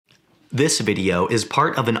This video is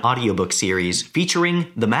part of an audiobook series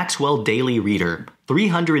featuring the Maxwell Daily Reader,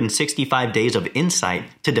 365 Days of Insight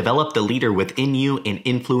to Develop the Leader Within You and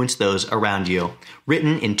Influence Those Around You,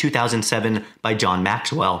 written in 2007 by John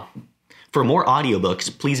Maxwell. For more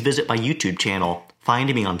audiobooks, please visit my YouTube channel,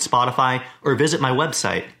 find me on Spotify, or visit my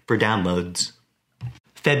website for downloads.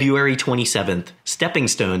 February 27th, Stepping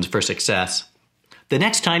Stones for Success. The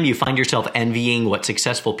next time you find yourself envying what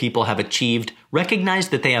successful people have achieved, recognize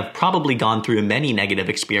that they have probably gone through many negative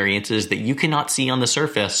experiences that you cannot see on the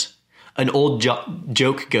surface. An old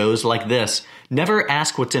joke goes like this: never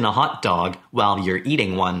ask what's in a hot dog while you're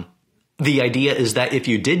eating one. The idea is that if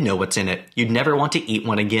you did know what's in it, you'd never want to eat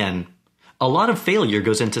one again. A lot of failure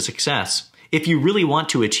goes into success. If you really want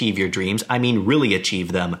to achieve your dreams, I mean really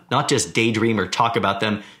achieve them, not just daydream or talk about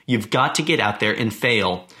them, you've got to get out there and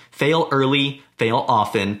fail. Fail early, fail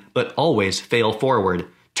often, but always fail forward.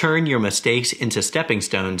 Turn your mistakes into stepping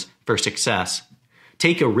stones for success.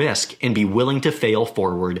 Take a risk and be willing to fail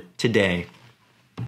forward today.